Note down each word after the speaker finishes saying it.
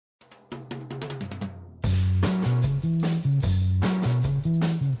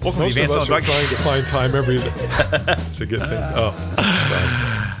Welcome Most to the of us Advanced are Selling trying to find time every day to get things. Oh,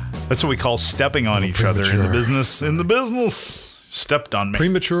 sorry. That's what we call stepping on each other in the business. In the business. Stepped on me.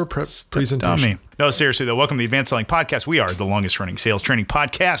 Premature presentation. On me. No, seriously, though. Welcome to the Advanced Selling Podcast. We are the longest running sales training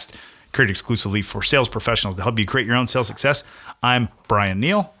podcast created exclusively for sales professionals to help you create your own sales success. I'm Brian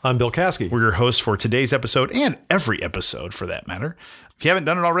Neal. I'm Bill Caskey. We're your hosts for today's episode and every episode for that matter. If you haven't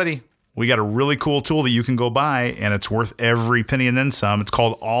done it already, we got a really cool tool that you can go buy, and it's worth every penny and then some. It's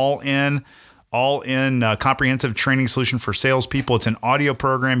called All-In Comprehensive Training Solution for Salespeople. It's an audio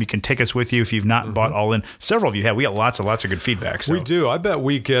program. You can take us with you if you've not bought All-In. Several of you have. We got lots of good feedback. So. We do. I bet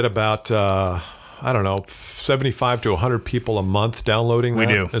we get about, 75 to 100 people a month downloading that.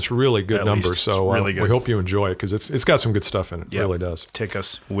 We do. It's really good number. So really good. We hope you enjoy it because it's got some good stuff in it. It really does. Take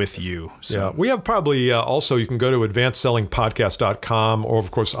us with you. So. Yeah. We have probably also, you can go to advancedsellingpodcast.com or, of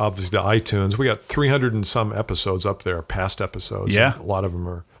course, obviously to iTunes. We got 300 and some episodes up there, past episodes. Yeah. A lot of them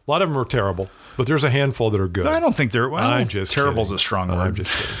are terrible, but there's a handful that are good. I don't think they're. Well, I'm just terrible kidding. is a strong word. I'm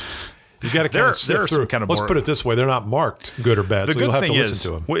just kidding. You got to kind of sift through. Let's put it this way: they're not marked good or bad. The so good you'll have thing to is,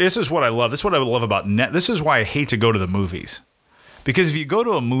 listen to them. well, this is what I love. This is what I love about net. This is why I hate to go to the movies, because if you go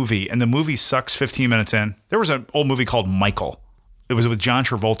to a movie and the movie sucks 15 minutes in, there was an old movie called Michael. It was with John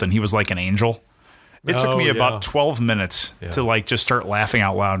Travolta, and he was like an angel. It took me about 12 minutes to just start laughing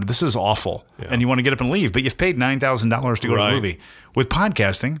out loud. This is awful, and you want to get up and leave, but you've paid $9,000 to go to the movie. With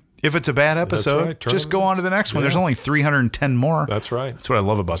podcasting, if it's a bad episode, just go on to the next one. There's only 310 more. That's right. That's what I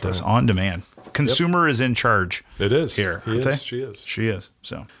love about this. On demand. Consumer is in charge. It is. Here. He is. She is. She is.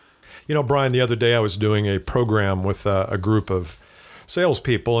 So, Brian, the other day I was doing a program with a group of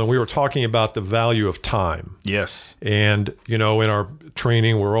salespeople, and we were talking about the value of time. Yes. And, in our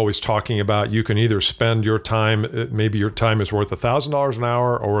training, we're always talking about you can either spend your time, maybe your time is worth $1,000 an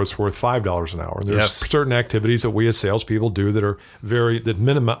hour or it's worth $5 an hour. And there's certain activities that we as salespeople do that are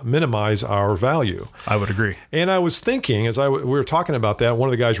minimize our value. I would agree. And I was thinking, as we were talking about that, one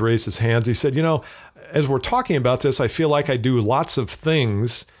of the guys raised his hands. He said, as we're talking about this, I feel like I do lots of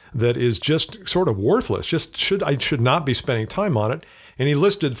things that is just sort of worthless. I should not be spending time on it. And he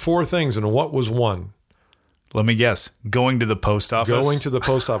listed 4 things, and what was one? Let me guess. Going to the post office? Going to the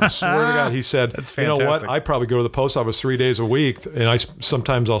post office. Swear to God. He said, That's you know fantastic. what? I probably go to the post office 3 days a week, and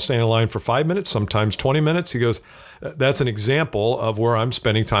sometimes I'll stand in line for 5 minutes, sometimes 20 minutes. He goes, that's an example of where I'm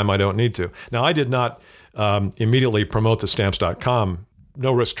spending time I don't need to. Now, I did not immediately promote the Stamps.com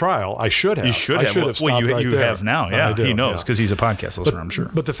no-risk trial. I should have. You should have. I should have stopped you right there. have now, yeah. He knows because he's a podcast listener, I'm sure.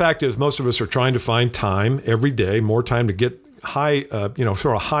 But the fact is, most of us are trying to find time every day, more time to get high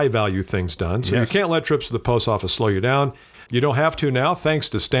value things done. So you can't let trips to the post office slow you down. You don't have to now, thanks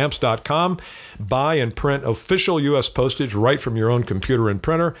to Stamps.com. Buy and print official U.S. postage right from your own computer and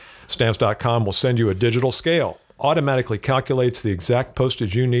printer. Stamps.com will send you a digital scale. Automatically calculates the exact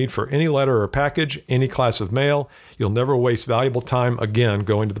postage you need for any letter or package, any class of mail. You'll never waste valuable time again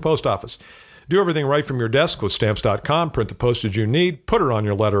going to the post office. Do everything right from your desk with Stamps.com. Print the postage you need, put it on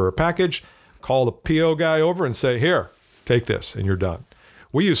your letter or package, call the PO guy over and say, here, take this, and you're done.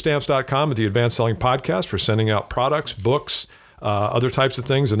 We use Stamps.com at the Advanced Selling Podcast for sending out products, books, other types of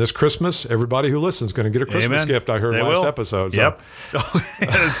things. And this Christmas, everybody who listens is going to get a Christmas gift, I heard last episode. So.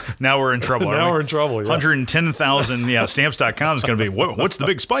 Yep. Now we're in trouble. Now we're in trouble. 110,000. Stamps.com is going to be, what's the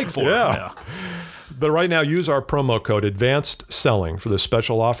big spike for? Yeah. But right now, use our promo code Advanced Selling for this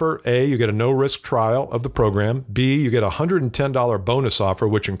special offer. A, you get a no-risk trial of the program. B, you get a $110 bonus offer,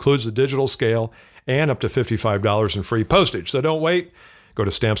 which includes the digital scale and up to $55 in free postage. So don't wait. Go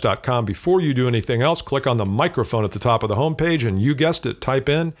to Stamps.com. Before you do anything else, click on the microphone at the top of the homepage, and you guessed it, type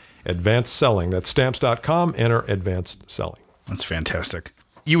in Advanced Selling. That's Stamps.com. Enter Advanced Selling. That's fantastic.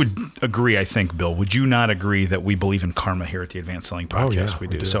 You would agree, I think, Bill. Would you not agree that we believe in karma here at the Advanced Selling Podcast? Oh, yeah, we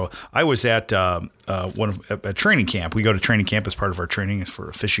do. So I was at a training camp. We go to training camp as part of our training for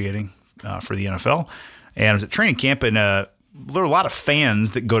officiating for the NFL. And I was at training camp, and there are a lot of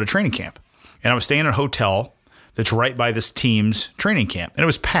fans that go to training camp. And I was staying in a hotel that's right by this team's training camp. And it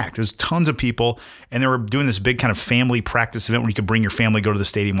was packed. There's tons of people, and they were doing this big kind of family practice event where you could bring your family, go to the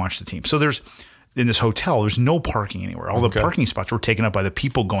stadium, watch the team. So in this hotel, there's no parking anywhere. All the parking spots were taken up by the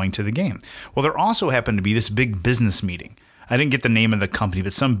people going to the game. Well, there also happened to be this big business meeting. I didn't get the name of the company,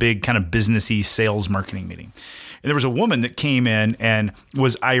 but some big kind of businessy sales marketing meeting. And there was a woman that came in and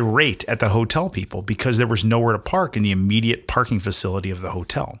was irate at the hotel people because there was nowhere to park in the immediate parking facility of the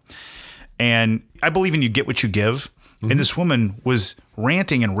hotel. And I believe in you get what you give. Mm-hmm. And this woman was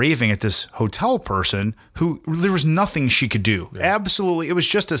ranting and raving at this hotel person who there was nothing she could do. Yeah. Absolutely. It was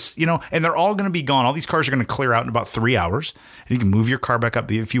just and they're all going to be gone. All these cars are going to clear out in about 3 hours. And you can move your car back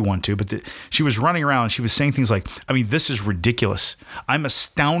up if you want to. But she was running around. She was saying things like, I mean, this is ridiculous. I'm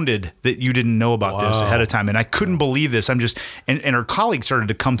astounded that you didn't know about this ahead of time. And I couldn't believe this. I'm just, and her colleague started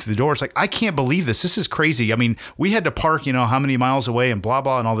to come through the door. It's like, I can't believe this. This is crazy. I mean, we had to park, how many miles away and blah,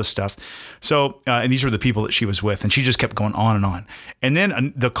 blah, and all this stuff. So, and these were the people that she was with. And she just kept going on and on. And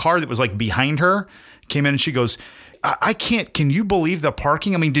then the car that was like behind her came in and she goes, I can't, can you believe the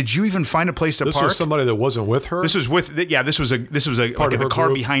parking? I mean, did you even find a place to park? This was somebody that wasn't with her? This was a part of the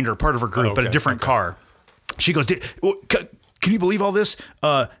car behind her, part of her group, but a different car. She goes, can you believe all this?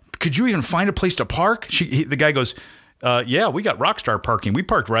 Could you even find a place to park? The guy goes, yeah, we got Rockstar parking. We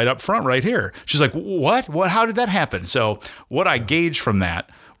parked right up front right here. She's like, what? How did that happen? So what I gauged from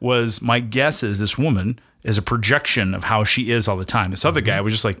that was my guess is this woman is a projection of how she is all the time. This other guy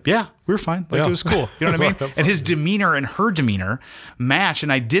was just like, yeah, we were fine. Like, it was cool. You know what I mean? And his demeanor and her demeanor match.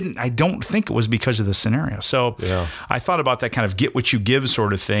 And I don't think it was because of the scenario. So I thought about that kind of get what you give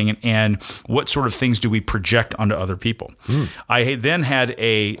sort of thing. And what sort of things do we project onto other people? I then had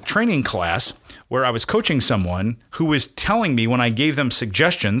a training class where I was coaching someone who was telling me when I gave them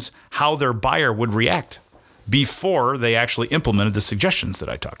suggestions, how their buyer would react before they actually implemented the suggestions that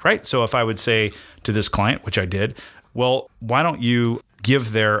I talked, right? So if I would say to this client, which I did, well, why don't you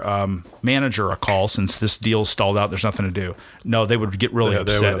give their manager a call since this deal stalled out, there's nothing to do. No, they would get really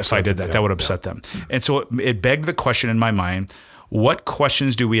upset if I did that. That would upset them. And so it begged the question in my mind, what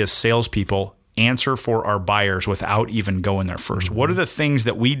questions do we as salespeople answer for our buyers without even going there first? What are the things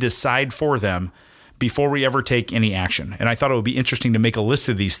that we decide for them before we ever take any action? And I thought it would be interesting to make a list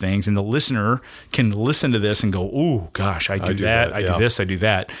of these things, and the listener can listen to this and go, "Ooh, gosh, I do that. I do this, I do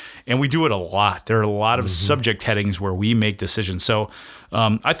that." And we do it a lot. There are a lot of subject headings where we make decisions. So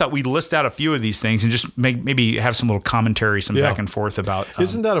I thought we'd list out a few of these things and just maybe have some little commentary, some back and forth about.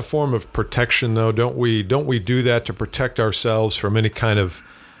 Isn't that a form of protection, though? Don't we do that to protect ourselves from any kind of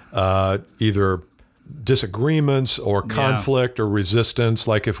either disagreements or conflict or resistance?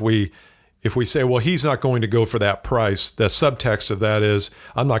 Like if we say, well, he's not going to go for that price, the subtext of that is,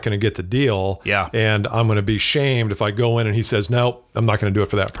 I'm not going to get the deal. Yeah. And I'm going to be shamed if I go in and he says, no, I'm not going to do it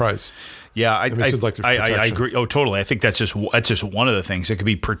for that price. Yeah. I agree. Oh, totally. I think that's just one of the things. It could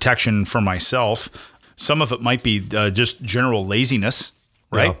be protection for myself. Some of it might be just general laziness,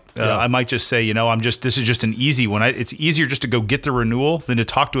 right? I might just say, this is just an easy one. It's easier just to go get the renewal than to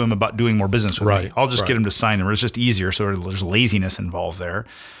talk to him about doing more business with me. I'll just get him to sign them. It's just easier. So there's laziness involved there.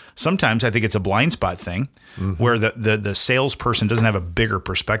 Sometimes I think it's a blind spot thing where the salesperson doesn't have a bigger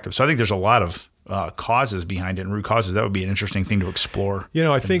perspective. So I think there's a lot of causes behind it and root causes. That would be an interesting thing to explore.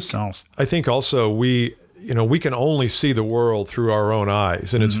 I think also we can only see the world through our own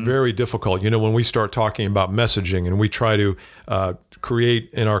eyes, and it's very difficult. When we start talking about messaging and we try to create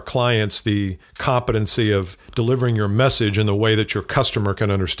in our clients the competency of delivering your message in the way that your customer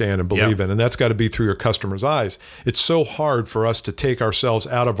can understand and believe in, and that's got to be through your customer's eyes. It's so hard for us to take ourselves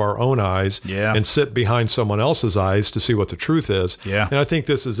out of our own eyes and sit behind someone else's eyes to see what the truth is. Yeah. And I think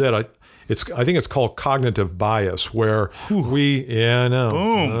this is it. I think it's called cognitive bias, where boom,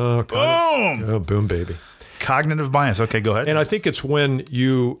 baby. Cognitive bias. Okay, go ahead. And I think it's when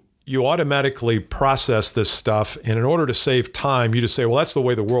you automatically process this stuff, and in order to save time, you just say, well, that's the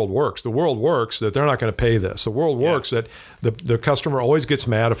way the world works. The world works that they're not going to pay this. The world works that the customer always gets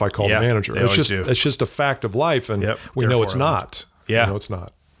mad if I call the manager. It's just a fact of life, and we know it's not. Yeah. We know it's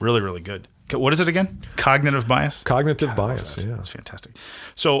not. Really, really good. What is it again? Cognitive bias? Cognitive bias, yeah. That's fantastic.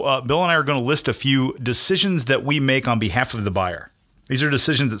 So Bill and I are going to list a few decisions that we make on behalf of the buyer. These are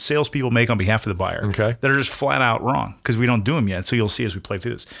decisions that salespeople make on behalf of the buyer that are just flat out wrong because we don't do them yet. So you'll see as we play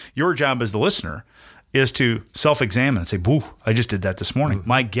through this. Your job as the listener is to self-examine and say, boo, I just did that this morning.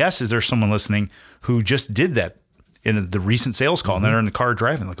 My guess is there's someone listening who just did that in the recent sales call and they're in the car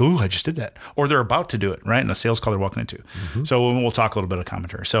driving like, ooh, I just did that. Or they're about to do it, right? In a sales call they're walking into. So we'll talk a little bit of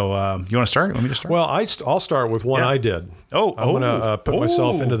commentary. So you want to start? Want me to start? Well, I'll start with one I did. I'm going to put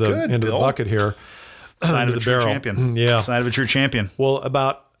myself into the bucket here. Sign of a true champion. Sign of a true champion. Well,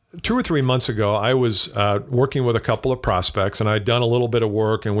 about 2 or 3 months ago, I was working with a couple of prospects, and I'd done a little bit of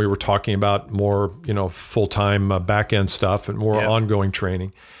work, and we were talking about more, full-time back-end stuff and more ongoing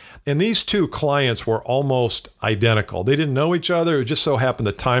training. And these two clients were almost identical. They didn't know each other. It just so happened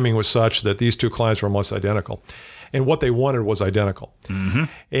the timing was such that these two clients were almost identical. And what they wanted was identical.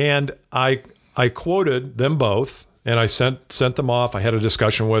 And I quoted them both. And I sent them off. I had a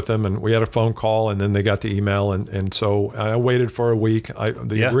discussion with them, and we had a phone call, and then they got the email. And so I waited for a week.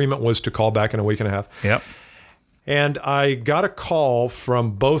 The agreement was to call back in a week and a half. Yep. And I got a call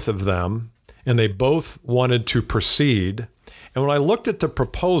from both of them, and they both wanted to proceed. And when I looked at the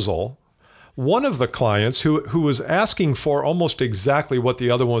proposal, one of the clients who was asking for almost exactly what the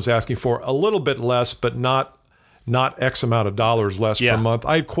other one was asking for, a little bit less, but not X amount of dollars less per month,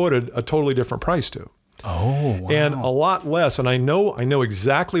 I quoted a totally different price to. Oh, wow. And a lot less. And I know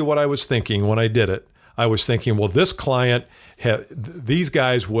exactly what I was thinking when I did it. I was thinking, well, this client, these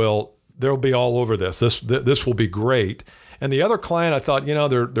guys they'll be all over this. This will be great. And the other client, I thought,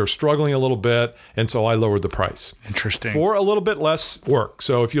 they're struggling a little bit, and so I lowered the price. Interesting. For a little bit less work.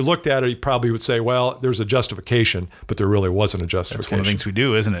 So if you looked at it, you probably would say, well, there's a justification, but there really wasn't a justification. That's one of the things we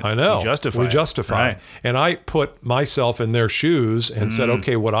do, isn't it? I know. We justify. Right. And I put myself in their shoes and said,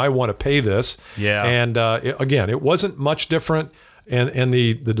 okay, what I want to pay this. Yeah. And again, it wasn't much different, and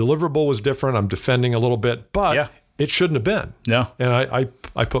the deliverable was different. I'm defending a little bit, but it shouldn't have been. No. And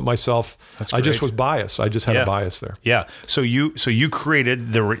I put myself. I just was biased. I just had a bias there. Yeah. So you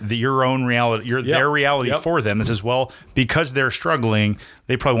created your own reality, their reality for them. As well, because they're struggling,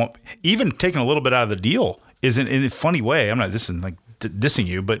 they probably won't. Even taking a little bit out of the deal isn't in a funny way. I'm not dissing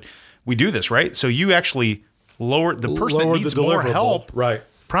you, but we do this, right? So you actually lower the person that needs more help, right?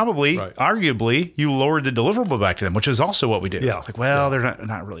 Probably, arguably, you lowered the deliverable back to them, which is also what we do. Yeah. It's like, well, they're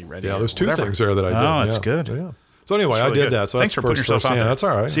not really ready. Yeah, there's two things there that I did. Oh, that's good. Yeah. So anyway, really I did good. that. So thanks for putting yourself out there. That's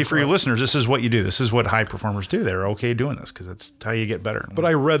all right. See, for you listeners, this is what you do. This is what high performers do. They're okay doing this because that's how you get better. But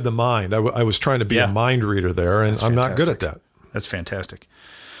I read the mind. I was trying to be a mind reader there, and I'm not good at that. That's fantastic.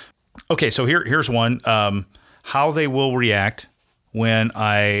 Okay, so here's one. How they will react when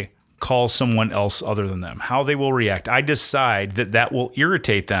I call someone else other than them. How they will react. I decide that will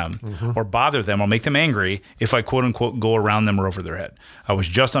irritate them or bother them. I'll make them angry if I quote unquote go around them or over their head. I was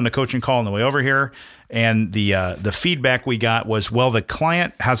just on a coaching call on the way over here, and the feedback we got was, well, the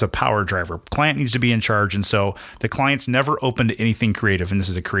client has a power driver. Client needs to be in charge, and so the client's never open to anything creative, and this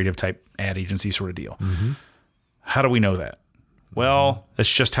is a creative type ad agency sort of deal. How do we know that? Well,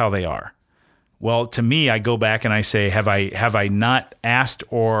 that's just how they are. Well, to me, I go back and I say, have I not asked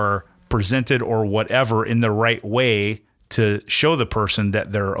or presented or whatever in the right way to show the person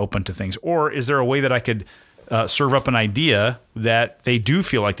that they're open to things? Or is there a way that I could serve up an idea that they do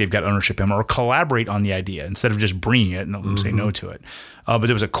feel like they've got ownership in, or collaborate on the idea instead of just bringing it and let them say no to it? But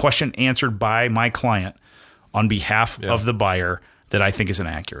there was a question answered by my client on behalf of the buyer that I think is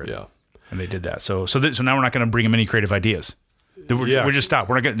inaccurate. Yeah. And they did that. So now we're not going to bring them any creative ideas. We just stop.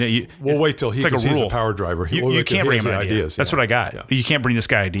 We're not going to. We'll wait till he's a power driver. You can't bring him ideas. That's what I got. Yeah. You can't bring this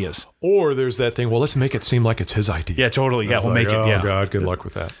guy ideas. Or there's that thing. Well, let's make it seem like it's his idea. Yeah, totally. Yeah, we'll make it. Yeah. Oh God, good luck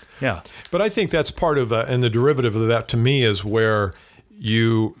with that. Yeah. But I think that's part of, and the derivative of that to me is where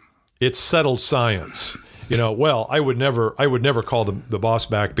it's settled science. Well, I would never call the boss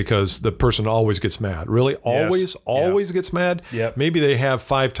back because the person always gets mad. Really? Always gets mad? Yep. Maybe they have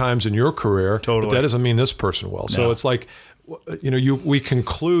 5 times in your career, but that doesn't mean this person will. So it's like, we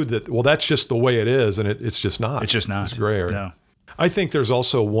conclude that, well, that's just the way it is, and it's just not. It's just not. It's gray area. No. I think there's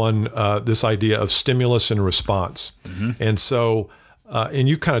also this idea of stimulus and response. And so, and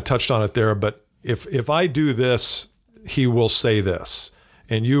you kind of touched on it there, but if I do this, he will say this.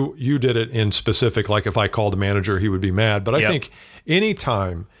 And you did it in specific, like if I called the manager, he would be mad. But I think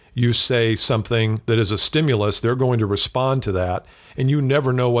anytime you say something that is a stimulus, they're going to respond to that. And you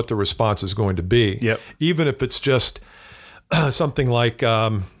never know what the response is going to be. Yep. Even if it's just something like,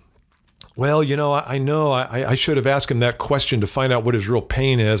 well, I know I should have asked him that question to find out what his real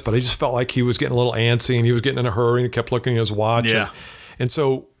pain is, but I just felt like he was getting a little antsy and he was getting in a hurry and he kept looking at his watch. Yeah.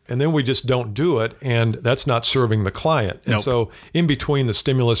 And then we just don't do it, and that's not serving the client. And so in between the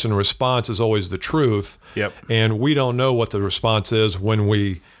stimulus and response is always the truth. Yep. And we don't know what the response is when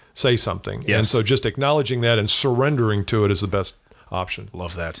we say something. Yes. And so just acknowledging that and surrendering to it is the best option.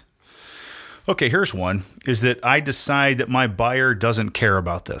 Love that. Okay, here's one, is that I decide that my buyer doesn't care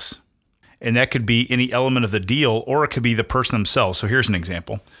about this. And that could be any element of the deal, or it could be the person themselves. So here's an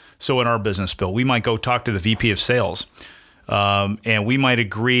example. So in our business, Bill, we might go talk to the VP of sales. And we might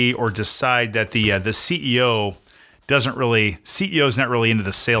agree or decide that the CEO CEO's not really into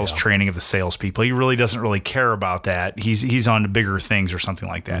the sales training of the salespeople. He really doesn't really care about that. He's on to bigger things or something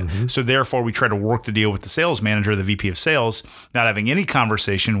like that. So therefore, we try to work the deal with the sales manager, the VP of sales, not having any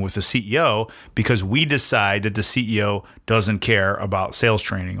conversation with the CEO because we decide that the CEO doesn't care about sales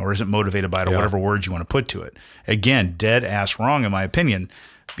training or isn't motivated by it or whatever words you want to put to it. Again, dead ass wrong in my opinion.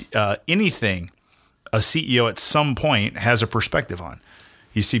 Anything a CEO at some point has a perspective on.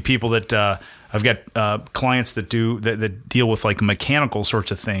 You see people that I've got clients that deal with like mechanical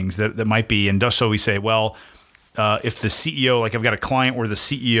sorts of things that might be industrial. So we say, well, if the CEO, like I've got a client where the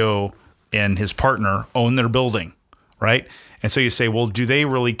CEO and his partner own their building, right? And so you say, well, do they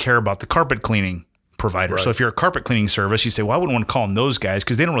really care about the carpet cleaning provider? Right. So if you're a carpet cleaning service, you say, well, I wouldn't want to call on those guys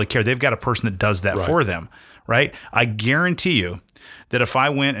because they don't really care. They've got a person that does that for them, right? I guarantee you that if I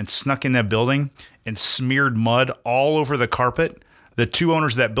went and snuck in that building and smeared mud all over the carpet, the two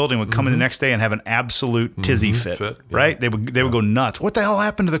owners of that building would come in the next day and have an absolute tizzy fit, right? They would go nuts. What the hell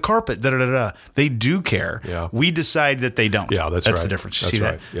happened to the carpet? They do care. Yeah. We decide that they don't. Yeah, that's the difference. You see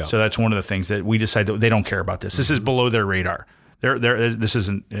that? Yeah. So that's one of the things that we decide that they don't care about this. This is below their radar. This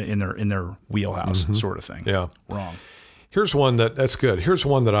isn't in their wheelhouse sort of thing. Yeah. Wrong. Here's one that's good. Here's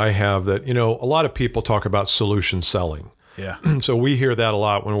one that I have that, a lot of people talk about solution selling. Yeah. So we hear that a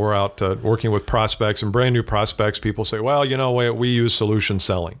lot when we're out working with prospects and brand new prospects. People say, well, we use solution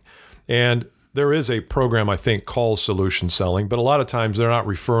selling. And there is a program, I think, called solution selling, but a lot of times they're not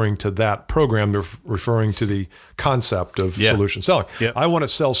referring to that program. They're referring to the concept of solution selling. Yeah. I want to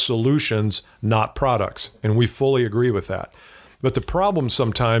sell solutions, not products. And we fully agree with that. But the problem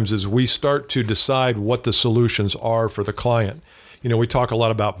sometimes is we start to decide what the solutions are for the client. We talk a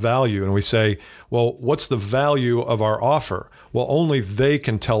lot about value and we say, well, what's the value of our offer? Well, only they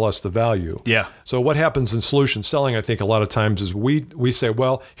can tell us the value. Yeah. So what happens in solution selling, I think a lot of times is we say,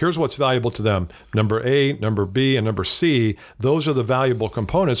 well, here's what's valuable to them. Number A, number B, and number C, those are the valuable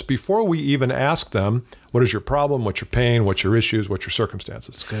components before we even ask them, what is your problem? What's your pain? What's your issues? What's your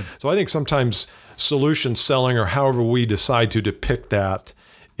circumstances? That's good. So I think sometimes solution selling, or however we decide to depict that,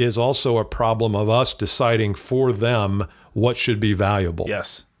 is also a problem of us deciding for them what should be valuable.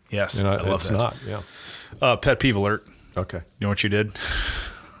 Yes. I love that. Not, yeah. Pet peeve alert. Okay. You know what you did?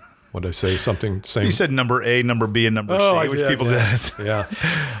 What did I say? Something saying. You said number A, number B, and number C, which people did. Yeah.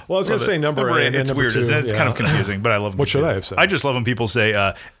 Well, I was going to say number A. And it's number weird, two. isn't it? It's kind of confusing, but I love. What should I have said? I just love when people say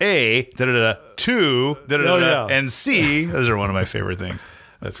A, two, and C. Those are one of my favorite things.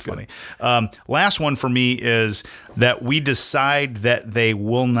 That's funny. Last one for me is that we decide that they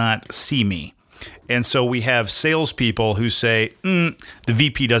will not see me. And so we have salespeople who say, the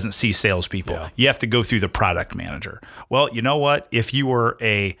VP doesn't see salespeople. Yeah. You have to go through the product manager. Well, you know what? If you were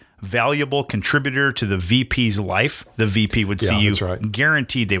a valuable contributor to the VP's life, the VP would see you. That's right.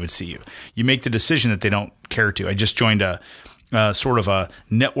 Guaranteed they would see you. You make the decision that they don't care to. I just joined a sort of a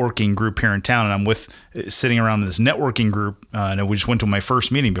networking group here in town, and I'm sitting around this networking group, and we just went to my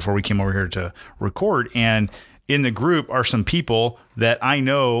first meeting before we came over here to record. And in the group are some people that I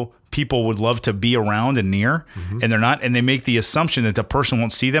know people would love to be around and near, and they're not, and they make the assumption that the person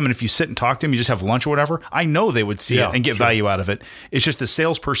won't see them. And if you sit and talk to them, you just have lunch or whatever, I know they would see it and get value out of it. It's just the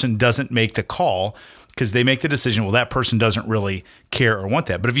salesperson doesn't make the call because they make the decision, well, that person doesn't really care or want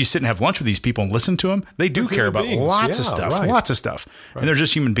that. But if you sit and have lunch with these people and listen to them, they do care about lots of stuff. And they're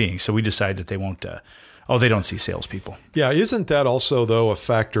just human beings. So we decide that they won't, they don't see salespeople. Yeah, isn't that also, though, a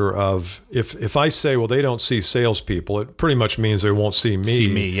factor of if I say, well, they don't see salespeople, it pretty much means they won't see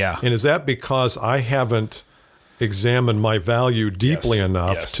me. Yeah. And is that because I haven't examined my value deeply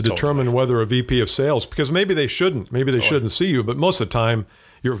enough to determine whether a VP of sales, because maybe they shouldn't. Maybe they shouldn't see you, but most of the time,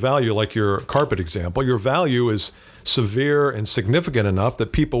 your value, like your carpet example, your value is severe and significant enough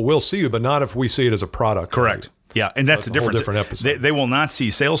that people will see you, but not if we see it as a product. Correct. Yeah, and that's the difference. Different episode. They will not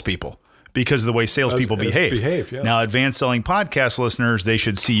see salespeople because of the way salespeople behave. Yeah. Now, Advanced Selling Podcast listeners, they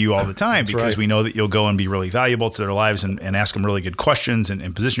should see you all the time because we know that you'll go and be really valuable to their lives and ask them really good questions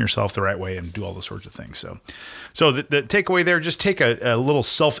and position yourself the right way and do all those sorts of things. So the takeaway there, just take a little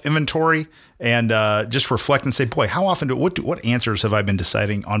self-inventory and just reflect and say, boy, how often what answers have I been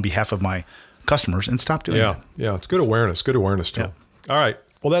deciding on behalf of my customers, and stop doing that. Yeah, it's good awareness. Good awareness, too. Yeah. All right.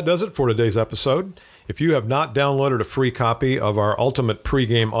 Well, that does it for today's episode. If you have not downloaded a free copy of our ultimate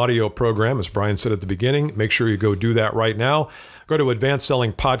pregame audio program, as Brian said at the beginning, make sure you go do that right now. Go to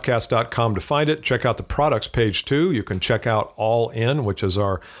advancedsellingpodcast.com to find it. Check out the products page, too. You can check out All In, which is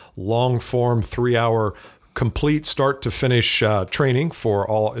our long-form 3-hour complete start to finish training for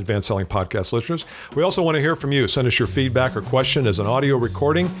all Advanced Selling Podcast listeners. We also want to hear from you. Send us your feedback or question as an audio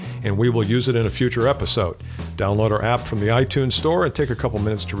recording, and we will use it in a future episode. Download our app from the iTunes store and take a couple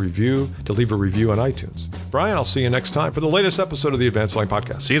minutes to leave a review on iTunes. Brian, I'll see you next time for the latest episode of the Advanced Selling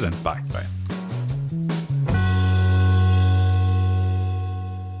Podcast. See you then. Bye. Bye.